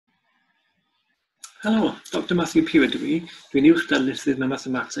Helo, Dr Matthew Pugh ydw i. Dwi'n uwch darlithydd mewn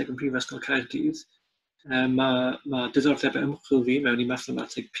mathemateg yn Prifysgol Caerdydd. Mae diddordebau ymchwil fi mewn i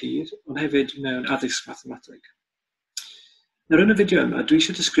mathemateg pur, ond hefyd mewn addysg mathemateg. Nawr yn y fideo yma, dwi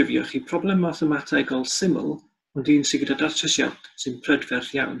eisiau disgrifio chi problem mathemategol syml, ond un sydd gyda datrysiad sy'n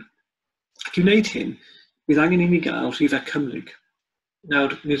prydferth iawn. Ac i wneud hyn, bydd angen i ni gael rhifau cymhlyg.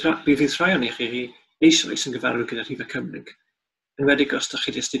 Nawr, bydd rhai o'n chi eisoes yn gyfarwydd gyda rhifau cymhlyg, yn wedig os ydych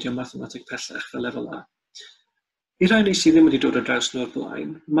chi wedi astudio mathemateg pellach fel lefel A. I rai ni sydd ddim wedi dod o draws nhw o'r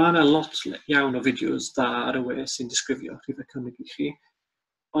blaen, mae yna lot iawn o fideos dda ar y we sy'n disgrifio rhifau cymhlyg i chi,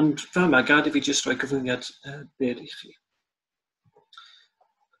 ond fel yma gad i fi jyst rhoi gyflwyniad byr i chi.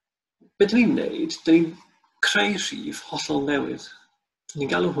 Be dyn ni'n neud, dyn ni'n creu rhif hollol newydd. Ni'n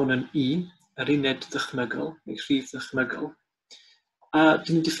galw hwn yn I, yr uned ddychmygol, neu rhif ddychmygol. A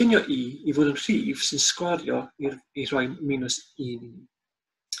dyn ni'n diffinio I fod yn rhif sy'n sgwario i roi minus 1 i ni.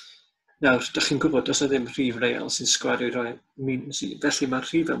 Nawr, ydych chi'n gwybod os yna ddim rhif real sy'n sgwario i roi minus 1, felly mae'r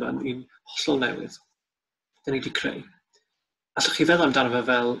rhif yma'n un hollol newydd. Dyn ni wedi creu. Allwch chi feddwl amdano fe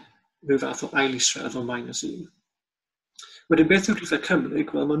fel rhyw fath o ail isradd o minus 1. Wedyn beth yw rhifau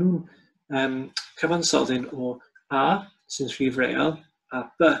cymhlyg? Wel, maen nhw'n cyfansoddyn o A sy'n rhif real a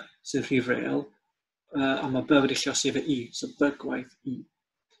B sy'n rhif real, a mae B wedi lluosi efo I, so B gwaith I.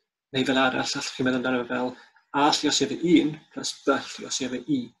 Neu fel arall, allwch chi'n meddwl amdano fel A lluosi efo 1 plus B lluosi efo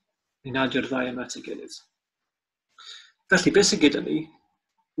I. Ni'n adio'r ddau yma at ei gilydd. Felly, beth sydd gyda ni?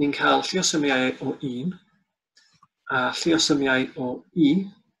 Ni'n cael lluosymiau o 1 a lluosymiau o I,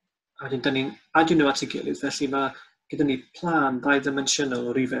 a wedyn dyn ni'n adio nhw at ei gilydd, felly mae gyda ni plan ddau-ddimensiynol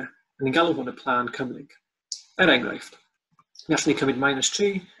o rifau. Ni'n galw hwn y plan cymhlyg. Enghraifft, ni allwn ni cymryd minus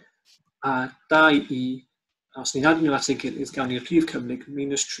 3 a 2i, a os ni'n adio nhw at ei gilydd, gawn ni'r rhif cymhlyg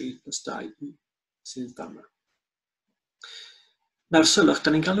minus 3 plus 2i, sydd fan'na. Nawr sylwch,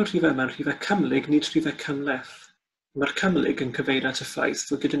 da ni'n galw'r rhifau yma'n rhifau cymhlyg, nid rhifau cymhleth. Mae'r cymhlyg yn cyfeirio at y ffaith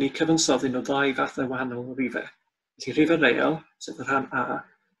fod gyda ni cyfansoddyn o ddau fathau wahanol o rhifau. Felly rhifau real, sef y rhan A,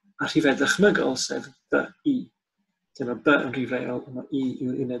 a rhifau ddychmygol, sef I. Lle mae B yn rhif real, a mae I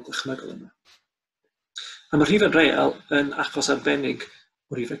yw'r uned ddychmygol yma. A mae rhifau real yn achos arbennig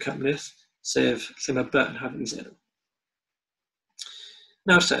o rhifau cymhleth, sef lle mae B yn hafel i 0.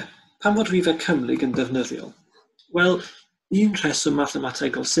 Nawr te, pam fod rhifau cymhlyg yn ddefnyddiol? Wel, un rheswm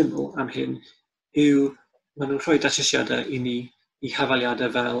mathemategol syml am hyn yw maen nhw'n rhoi datrysiadau i ni i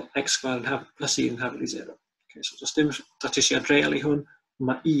hafaliadau fel x sgwâr plus 1 yn hafel i 0. Okay, so does dim datrysiad real i hwn,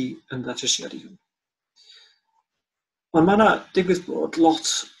 mae I yn datrysiad i hwn. Ond mae yna digwydd bod lot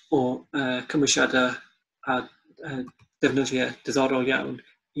o cymwysiadau a defnyddiau diddorol iawn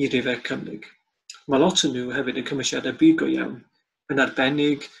i rhifau cymhlyg. Mae lot o nhw hefyd yn cymwysiadau byd go iawn. Yn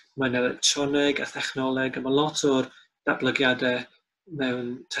arbennig, mae'n electroneg a thechnoleg, a mae lot o'r datblygiadau mewn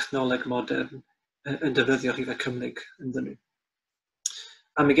technoleg modern yn defnyddio rhifau cymhlyg ynddyn nhw.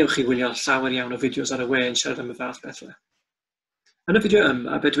 A mi gewch chi wylio llawer iawn o fideos ar y we yn siarad am y fath bethau. Yn y fideo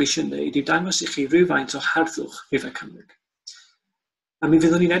yma, beth dwi eisiau gwneud yw dangos i chi rhywfaint o harddwch rhifau cymhlyg. A mi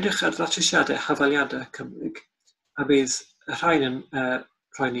fyddwn ni'n edrych ar ddatrysiadau hafaliadau cymhlyg, a bydd y rhain yn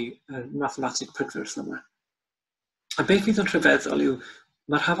rhoi ni mathematig prydferth yma. A beth fydd yn rhyfeddol yw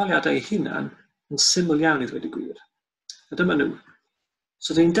mae'r hafaliadau eu hunain yn syml iawn i ddweud y gwir. A dyma nhw.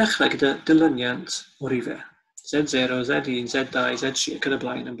 So dyn ni'n dechrau gyda dilyniant o rifau. Z0, Z1, Z2, Z3 ac yn y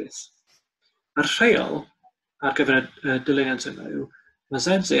blaen am byth. A'r rheol ar gyfer y dilyniant yma yw mae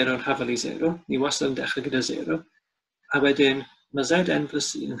Z0 yn hafel i 0, ni wastad yn dechrau gyda 0, a wedyn mae Zn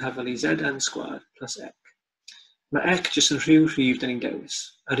plus 1 yn hafel i Zn sgwâr plus ec. Mae ec jyst yn rhyw rhif dyn ni'n dewis.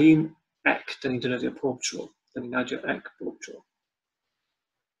 Yr un ec dyn ni'n defnyddio pob tro. Dyn ni'n adio ec pob tro.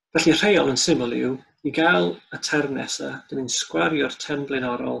 Felly rheol yn syml yw, i gael y term nesaf, dyn ni'n sgwario'r term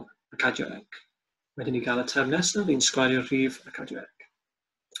blaenorol ac adio ec. Wedyn ni gael y term nesaf, ni'n sgwario'r rhif ac adio ec.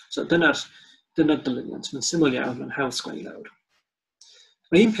 So dyna'r dilyniant, mae'n syml iawn, mae'n hawdd sgwennu lawr.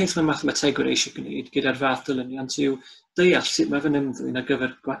 Mae un peth mae mathemategwyr eisiau gwneud gyda'r fath dilyniant yw deall sut mae fy'n ymddwyn ar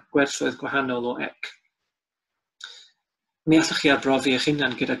gyfer gwerthoedd gwahanol o ec. Mi allwch chi arbrofi eich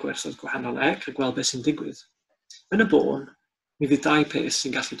hunan gyda gwerthoedd gwahanol o ec a gweld beth sy'n digwydd. Yn y bôn, mi fydd dau peth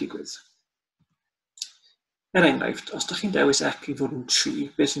sy'n gallu digwydd. Enghraifft, os ydych chi'n dewis ec i fod yn 3,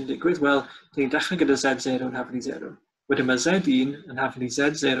 beth sy'n digwydd? Wel, dyn ni'n dechrau gyda Z0 yn hafel i 0. Wedyn mae Z1 yn hafel i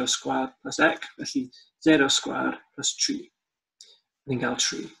Z0 sgwâr plus ec, felly 0 sgwâr plus 3. Ni'n cael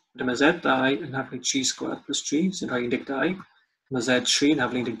 3. Wedyn mae Z2 yn hafel i 3 sgwâr plus 3, sy'n rhoi 12. Mae Z3 yn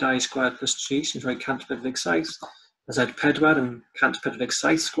hafel i 12 sgwâr plus 3, sy'n rhoi 147. Mae Z4 yn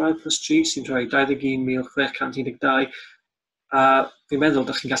 147 sgwâr plus 3, sy'n rhoi 21,612. A fi'n meddwl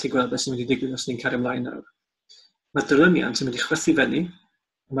ydych chi'n gallu gweld beth sy'n mynd i digwydd os ni'n cario ymlaen nawr. Mae'r dilyniant yn mynd i chwythu fyny,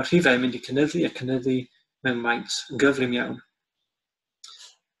 Mae'r rhifau yn mynd i cynyddu mewn maint yn gyflym iawn.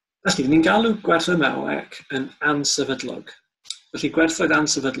 Felly, ni'n galw gwerthoedd mewn ec yn ansefydlog. Felly, gwerthoedd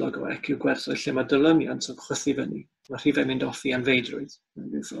ansefydlog o ec yw gwerthoedd lle mae dilyniant yn chwythu fyny. Mae'r rhifau'n mynd off i anfeidrwydd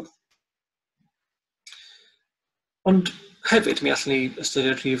mewn ryw ffordd. Ond hefyd, mi allwn ni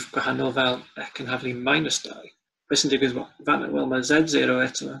ystyried rhif gwahanol fel ec yn haflu -2. Beth sy'n digwydd fanna? Wel, mae z0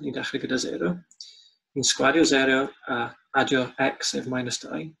 eto, ni'n dechrau gyda 0. Ni'n sgwario 0 a adio x sef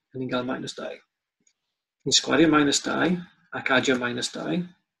 -2, a ni'n cael -2. Ni'n sgwario -2 ac adio -2,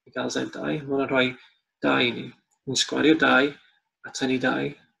 i gael z2, mae hwnna'n rhoi 2 i ni. Ni'n sgwario 2 a tynnu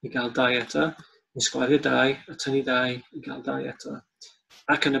 2 i gael 2 eto. Ni'n sgwario 2 a tynnu 2 i gael 2 eto.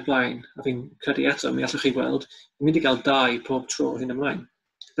 Ac yn y blaen, a fi'n credu eto, mi allwch chi gweld, ni'n mynd i gael 2 pob tro hyn ymlaen.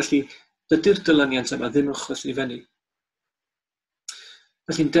 Felly, dydy'r dilyniant yma ddim yn chwythu fyny.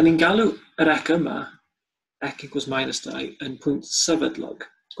 Felly, dyn ni'n galw yr ec yma, ec equals -2, yn pwynt sefydlog.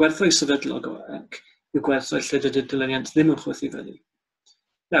 Gwerthoedd sefydlog o ec yw gwerthoedd lle dydy'r dilyniant ddim yn chwythu fyny.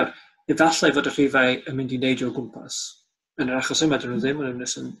 Nawr, efallai fod y rhifau yn mynd i neidio o gwmpas. Yn yr achos yma, dyn nhw ddim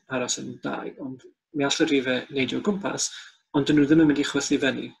yn aros yn 2, ond mi all y rhifau neidio o gwmpas, ond dyn nhw ddim yn mynd i chwythu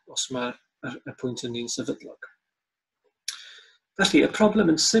fyny os mae y pwynt yn un sefydlog. Felly, y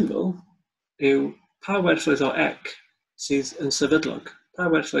problem yn syml yw pa werthoedd o ec sydd yn sefydlog. Pa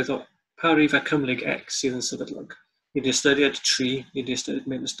rhifau cymhlyg ec sydd yn sefydlog. Ni wedi ystyried 3, ni wedi ystyried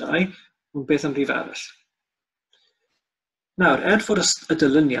 -2, ond beth am rhif arall? Nawr, fod y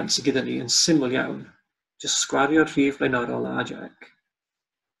dilyniant sydd gyda ni yn syml iawn, jyst sgwario'r rhif blaenorol a adio ec,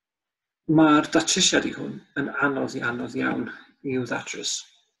 mae'r datrysiad i hwn yn anodd iawn i'w ddatrys.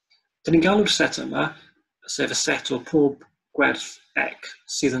 Dyn ni'n galw'r set yma, sef y set o pob gwerth ec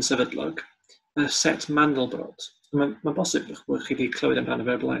sydd yn sefydlog, y set Mandelbrot. Mae'n bosib bod chi wedi clywed amdano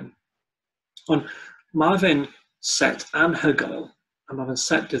fe blaen. Ond mae fe'n set anhygoel, a mae fe'n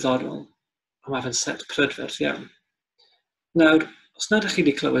set diddorol, a mae fe'n set prydferth iawn. Nawr, os nad ydych chi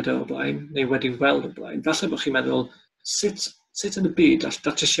wedi clywed o blaen, neu wedi weld o blaen, falle bod chi'n meddwl, sut yn y byd all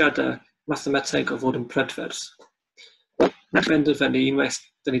datrisiadau mathemateg o fod yn prydferth? Nid benderfynu unwaith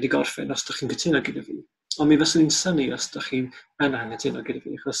dyn ni wedi gorffen os ydych chi'n cytuno gyda fi, ond mi fyswn ni'n synnu os ydych chi'n anghytuno gyda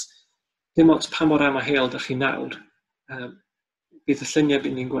fi, achos dim ots pa mor amahel ydych chi'n nawr, bydd y lluniau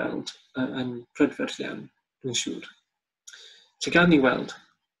bydd ni'n gweld yn prydferth iawn, dwi'n siŵr. Felly gael ni weld.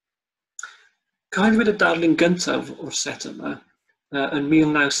 Cyhoeddwyd y darlun gyntaf o'r set yma yn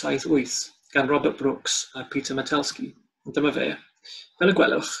 1978 gan Robert Brooks a Peter Matelski. Dyma fe. Fel y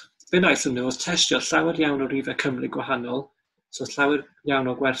gwelwch, fe wnaethon nhw oedd testio llawer iawn o rhifau cymhlyg gwahanol, so llawer iawn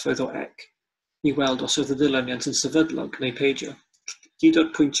o gwerthoedd o ec, i weld os oedd y dilyniant yn sefydlog neu peidio. Gyd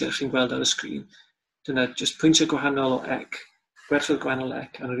o'r pwyntiau chi'n gweld ar y sgrin, dyna jyst pwyntiau gwahanol o ec, gwerthoedd gwahanol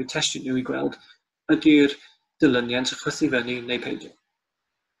ec, a nhw wedi testio nhw i gweld ydy'r dilyniant yn chwythu fyny neu peidio.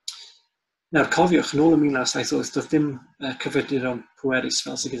 Nawr, cofiwch, yn ôl y 1978, doedd dim cyfrifiaduron pwerus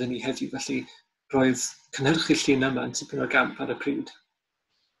fel sydd gyda ni heddiw, felly roedd cynhyrchu llun yma yn tipyn o gamp ar y pryd.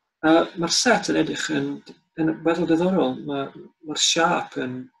 Mae'r set yn edrych yn weddol diddorol. Mae'r siap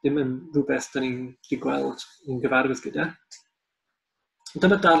ddim yn rhywbeth dyn ni'n gweld yn gyfarwydd gyda.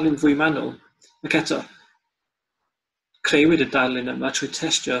 Dyma darlun fwy manwl, ac eto, creuwyd y darlun yma trwy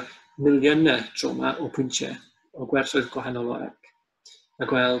testio miliynau tro yma o pwyntiau o gwerthoedd gwahanol o ec, a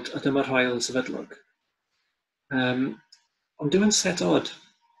gweld a dyma'r rhai o'n sefydlog. Ond dwi'n set odd.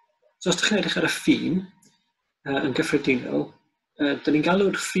 So os ydych chi'n edrych ar y ffin yn gyffredinol, dyn ni'n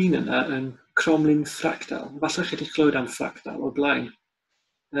galw'r ffin yna yn cromlin ffractal. Falle chi wedi clywed am ffractal o'r blaen.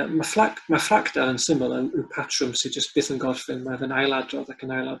 Mae ffractal yn syml yw patrwm sydd jyst byth yn gorffen, mae fe'n ailadrodd ac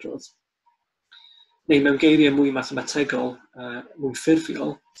yn ailadrodd. Neu mewn geiriau mwy mathemategol, mwy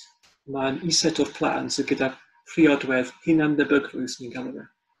ffurfiol, mae'n iset o'r plan sydd gyda priodwedd hunandebygrwydd ni'n galw fe.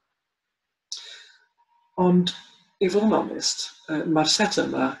 Ond, i fod yn onest, mae'r set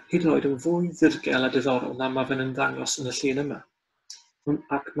yma hyd yn oed yn fwy ddirgel a diddorol na mae fe'n ymddangos yn y llun yma.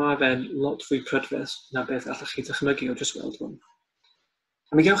 Ac mae fe'n lot fwy prydferth na beth allwch chi ddychmygu o jyst weld hwn.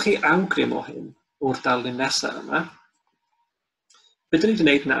 A mi gewch chi awgrym o hyn o'r darlun nesaf yma. Be dyn ni wedi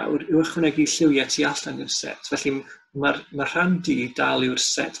gwneud nawr yw ychwanegu lliwiau tu allan i'r set, felly mae'r rhan D dal yw'r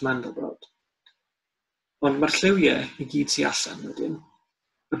set Mandelbrot. Ond mae'r lliwiau i gyd tu allan wedyn.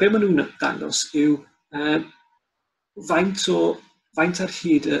 A be maen nhw'n dangos yw faint ar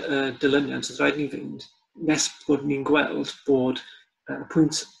hyd y dilyniant sydd rhaid ni fynd nes bod ni'n gweld bod y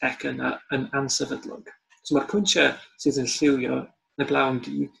pwynt ec yna yn ansefydlog. So mae'r pwyntiau sydd yn lliwio y blawn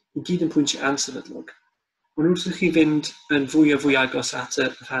D i gyd yn pwyntiau ansefydlog. Ond wrth i chi fynd yn fwy a fwy agos at y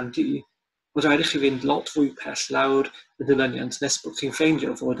rhan D, oedd rhaid i chi fynd lot fwy pell lawr y dilyniant nes bod chi'n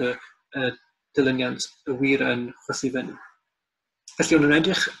ffeindio fod y dilyniant y wir yn chwythu fyny. Felly o'n nhw'n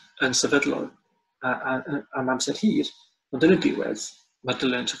edrych yn sefydlog am amser hir, ond yn y diwedd, mae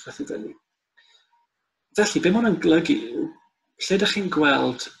dilyniant yn chwythu fyny. Felly, be mae'n golygu yw, lle ydych chi'n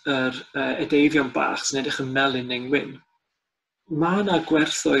gweld yr edeifion bach sy'n edrych yn melyn neu'n wyn, mae yna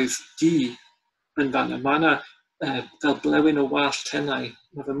gwerthoedd du yn fanna. Mae yna fel blewyn o wallt tennau.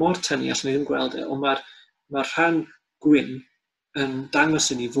 Mae fe mor tynnu allan ni ddim gweld e, ond mae'r rhan gwyn yn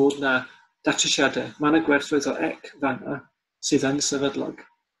dangos i ni fod yna datrysiadau. Mae yna gwerthoedd o ec fanna sydd yn sefydlog.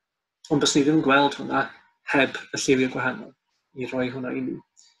 Ond bys ni ddim yn gweld hwnna heb y lliwiau gwahanol i roi hwnna i ni.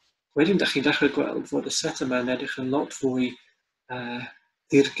 Wedyn, da chi'n dechrau gweld fod y set yma yn edrych yn lot fwy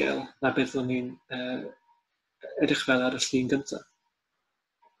ddirgel na beth o'n ni'n edrych fel ar y llun gyntaf.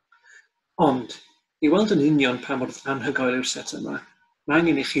 Ond, i weld yn union pa mor anhygoel yw'r set yma, mae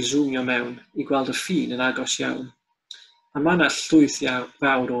angen i chi zoomio mewn i gweld y ffin yn agos iawn. A mae yna llwyth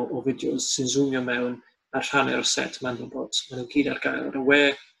fawr o fideos sy'n zoomio mewn ar rhannau o'r set Mandelbrot. Mae nhw'n gyd ar gael ar y we.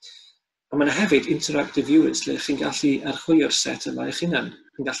 A mae yna hefyd interactive viewers lle chi'n gallu archwilio'r set yma eich hunan.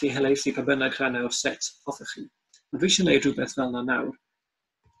 Chi'n gallu helaethu pa bynnag rhannau o'r set hoffech chi. Mae fi eisiau gwneud rhywbeth fel yna nawr.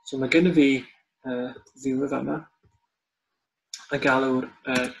 So mae gen i fi viewer fan'na a galw'r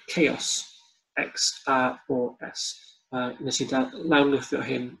Chaos XAOS. Nes i lawrlwythio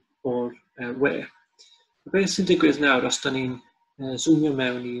hyn o'r we. Beth sy'n digwydd nawr os da ni'n zoomio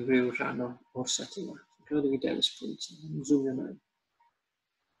mewn i ryw rhan o'r set yma? Gwneud i fi dewis pwynt. Zoomio mewn.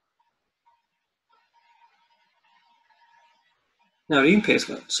 Nawr, un peth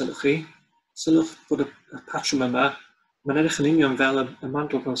sylwch chi. Sylwch bod y patrwm yma, mae'n edrych yn union fel y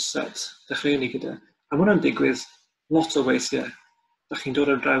Mandelbrot set dechreuwn ni gyda. A mae hwnna'n digwydd lot o weithiau. Da chi'n dod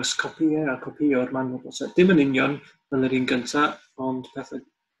ar draws copïau a copïo'r Mandelbrot set. Dim yn union fel yr un gyntaf, ond pethau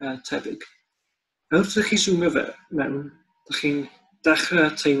tebyg. Wrth i chi zoomio mewn, da chi'n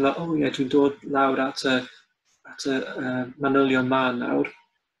dechrau teimlo, ie, dwi'n dod lawr at y manylion ma nawr,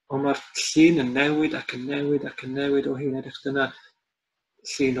 ond mae'r llun yn newid ac yn newid ac yn newid o hyn edrych dyna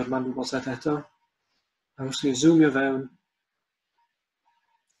llun o'r Mandelbrot set eto. A wrth ni'n zoomio fewn,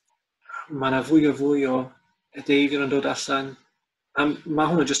 mae yna fwy o edeifion yn dod allan, a mae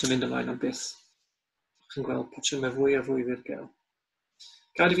hwnna jyst yn mynd ymlaen am byth. Chi'n gweld patrymau fwy a fwy ddirgel.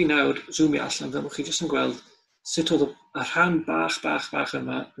 Gad i fi nawr zoomio allan, fel chi jyst yn gweld sut oedd y rhan bach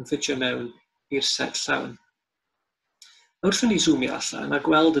yma yn ffitio mewn i'r set llawn. Wrth ni zoomio allan a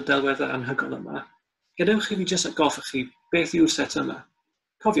gweld y delweddau anhygoel yma, gadewch i fi jyst atgoffa chi beth yw'r set yma.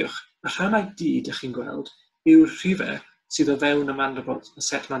 Cofiwch, y rhannau du ydych chi'n gweld yw'r rhifau sydd o fewn y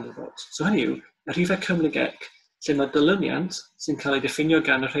set Mandelbrot. So hynny yw, y rhifau cymhlyg ec, lle mae dilyniant sy'n cael ei diffinio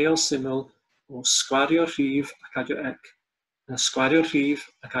gan y rheol syml o sgwario rhif ac adio ec, sgwario rhif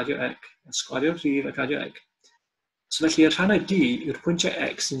ac adio ec, sgwario rhif ac adio ec. So felly, y rhannau du yw'r pwyntiau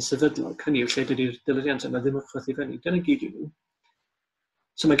ec sy'n sefydlog, hynny yw lle dydy'r dilyniant yma ddim yn chwythu fyny. Dyna gyd yw nhw.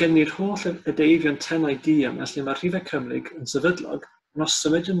 So mae gen ni'r holl edeifion tennau du yma, lle mae'r rhifau cymhlyg yn sefydlog, ond os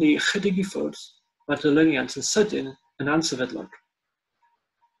symudwn ni ychydig i ffwrdd, mae'r dilyniant yn sydyn yn ansefydlog.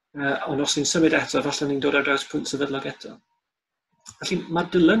 Ond os ni'n symud eto, falle ni'n dod ar draws pwynt sefydlog eto. Felly mae'r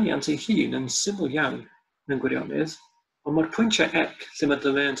dilyniant ei hun yn syml iawn yn gwirionedd, ond mae'r pwyntiau ec lle mae'r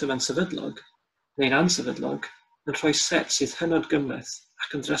dilyniant yma'n sefydlog, neu'n ansefydlog, yn rhoi set sydd hynod gymleth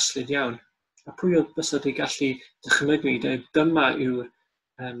ac yn ddryslyd iawn. A pwy oedd bysod i gallu dychmygu dyma yw'r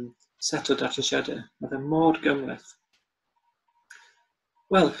set o datrysiadau. Mae fe mor gymleth.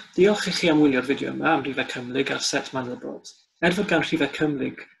 Wel, diolch i chi am wylio'r fideo yma am rhifau cymhlyg ar set Mandelbrot. Fod gan rhifau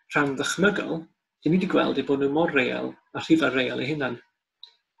cymhlyg rhan ddychmygol, dyn ni wedi gweld eu bod nhw mor real a rhifau real eu hunan.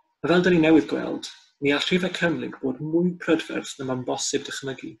 A fel dyn ni newydd gweld, ni all rhifau cymhlyg bod mwy prydferth na mae'n bosib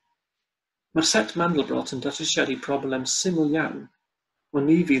dychmygu. Mae'r set Mandelbrot yn datrysiadu problem syml iawn, ond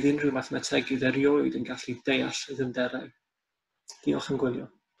ni fydd unrhyw mathemategydd erioed yn gallu deall ei ddymderau. Diolch am gwylio.